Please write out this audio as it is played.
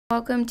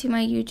Welcome to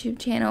my YouTube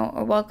channel,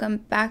 or welcome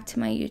back to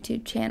my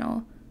YouTube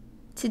channel.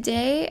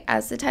 Today,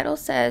 as the title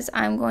says,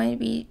 I'm going to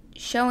be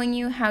showing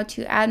you how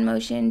to add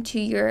motion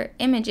to your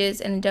images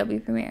in Adobe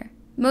Premiere.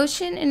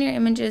 Motion in your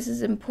images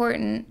is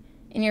important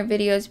in your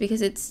videos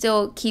because it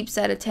still keeps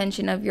that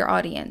attention of your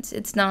audience.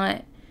 It's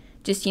not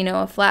just,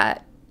 a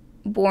flat,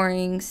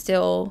 boring,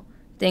 still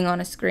thing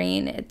on a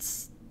screen.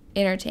 It's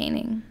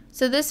entertaining.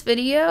 So this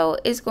video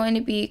is going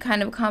to be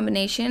kind of a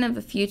combination of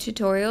a few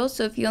tutorials.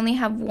 So if you only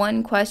have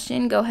one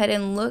question, go ahead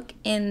and look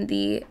in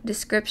the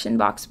description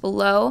box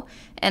below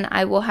and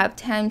I will have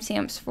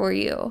timestamps for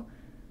you.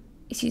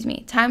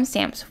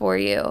 Timestamps for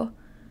you.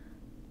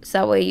 So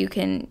that way you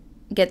can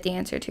get the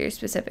answer to your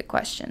specific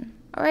question.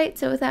 Alright,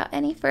 so without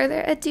any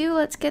further ado,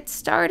 let's get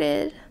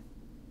started.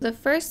 The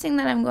first thing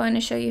that I'm going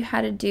to show you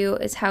how to do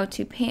is how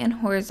to pan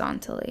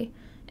horizontally.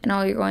 And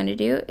all you're going to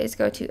do is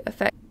go to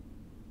Effect.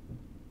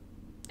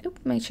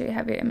 Make sure you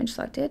have your image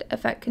selected,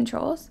 Effect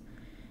Controls,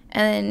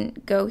 and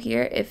then go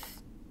here.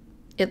 If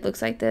it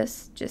looks like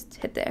this, just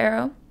hit the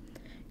arrow,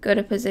 go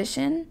to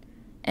Position,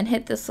 and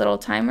hit this little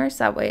timer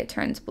so that way it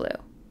turns blue.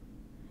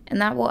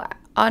 And that will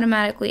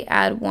automatically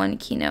add one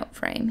keynote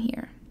frame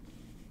here.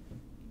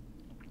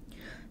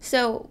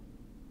 So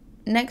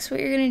next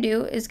what you're going to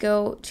do is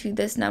go to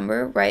this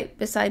number right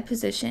beside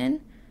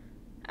Position.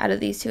 Out of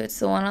these two, it's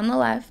the one on the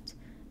left,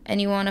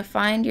 and you want to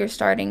find your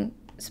starting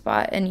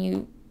spot, and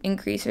you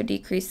increase or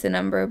decrease the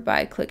number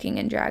by clicking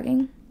and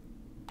dragging,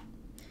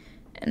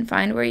 and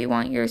find where you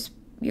want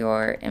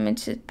your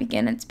image to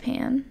begin its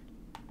pan.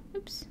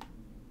 Oops.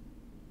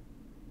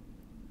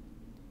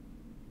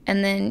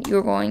 And then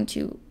you're going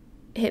to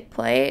hit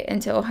play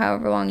until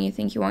however long you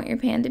think you want your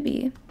pan to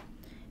be.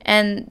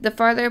 And the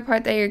farther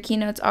apart that your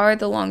keynotes are,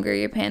 the longer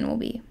your pan will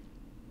be.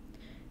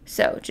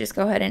 So just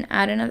go ahead and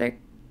add another,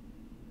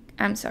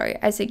 I'm sorry,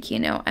 I said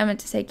keynote, I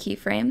meant to say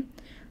keyframe.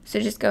 So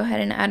just go ahead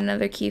and add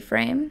another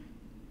keyframe.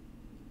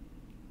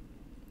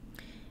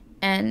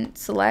 And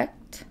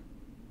select,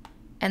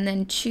 and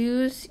then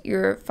choose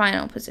your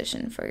final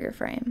position for your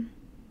frame.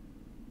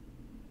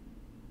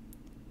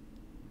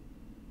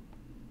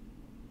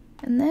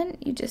 And then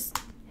you just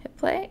hit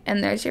play,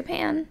 and there's your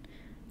pan,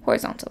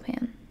 horizontal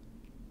pan.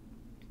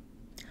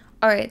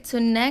 Alright, so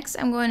next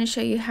I'm going to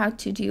show you how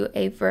to do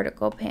a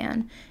vertical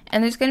pan.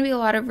 And there's going to be a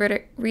lot of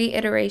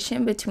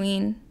reiteration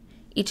between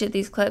each of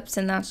these clips,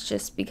 and that's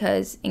just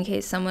because in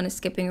case someone is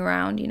skipping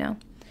around,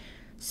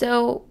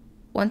 So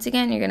once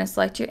again, you're going to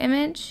select your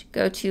image,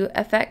 go to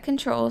Effect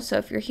Controls. So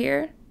if you're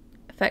here,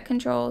 Effect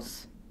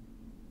Controls.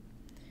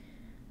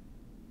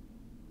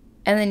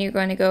 And then you're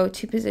going to go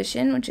to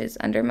Position, which is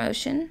under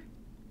Motion,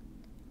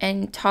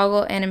 and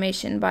toggle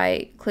animation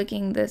by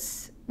clicking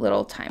this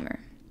little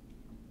timer.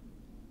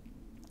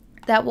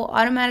 That will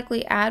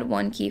automatically add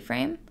one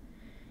keyframe,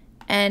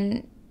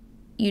 and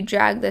you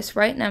drag this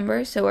right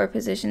number, so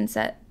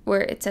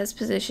where it says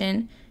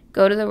position,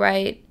 go to the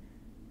right,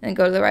 and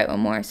go to the right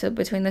one more. So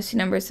between those two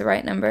numbers, the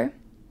right number,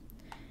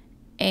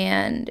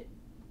 and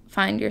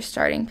find your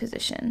starting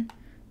position.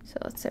 So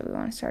let's say we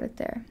want to start it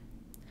there.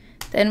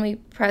 Then we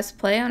press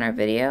play on our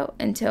video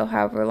until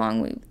however long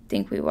we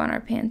think we want our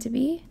pan to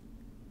be.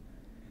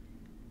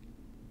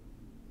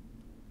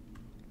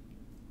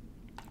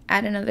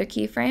 Add another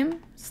keyframe,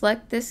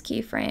 select this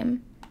keyframe,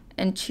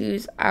 and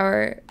choose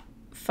our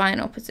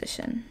final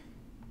position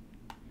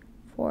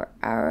for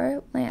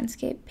our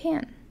landscape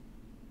pan.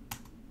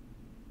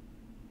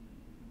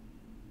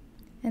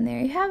 And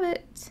there you have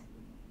it.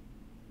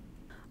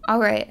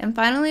 Alright, and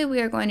finally we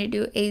are going to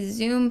do a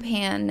zoom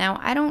pan. Now,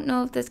 I don't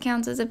know if this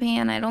counts as a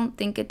pan. I don't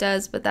think it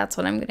does, but that's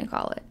what I'm going to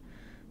call it.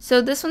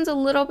 So this one's a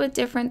little bit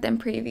different than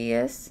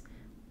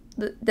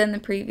the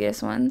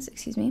previous ones,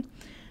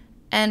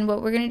 And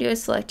what we're going to do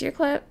is select your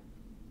clip,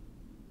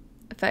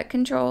 Effect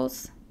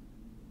Controls,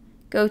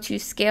 go to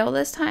Scale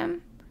this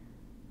time,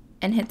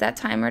 and hit that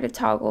timer to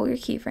toggle your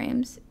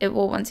keyframes. It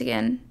will once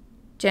again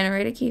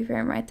generate a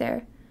keyframe right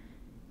there.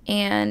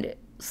 And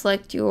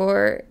select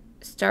your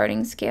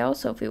starting scale.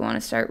 So if we want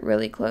to start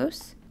really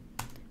close,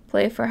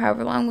 play for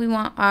however long we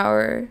want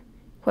our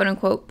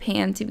quote-unquote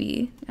pan to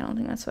be. I don't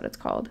think that's what it's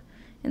called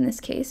in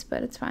this case,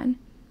 but it's fine.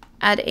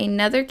 Add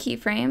another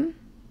keyframe,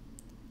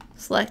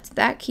 select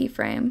that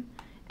keyframe,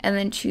 and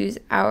then choose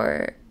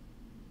our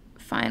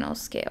final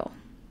scale.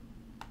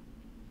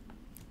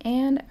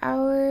 And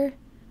our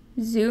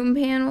zoom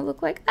pan will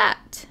look like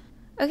that.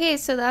 Okay,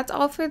 so that's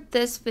all for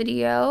this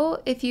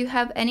video. If you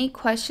have any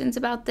questions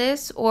about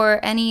this or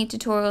any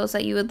tutorials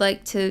that you would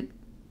like to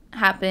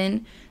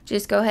happen,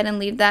 just go ahead and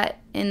leave that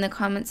in the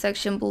comment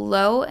section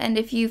below. And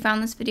if you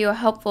found this video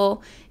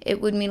helpful, it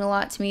would mean a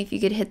lot to me if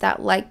you could hit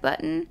that like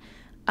button.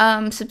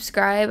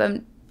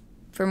 Subscribe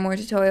for more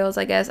tutorials,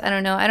 I guess. I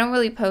don't know. I don't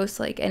really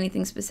post like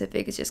anything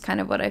specific. It's just kind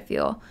of what I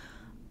feel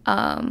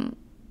I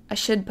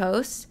should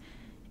post.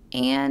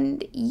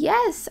 And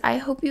yes, I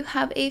hope you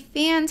have a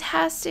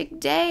fantastic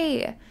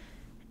day.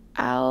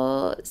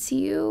 I'll see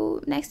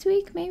you next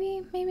week,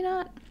 maybe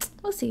not.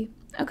 We'll see.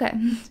 Okay,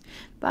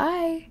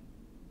 bye.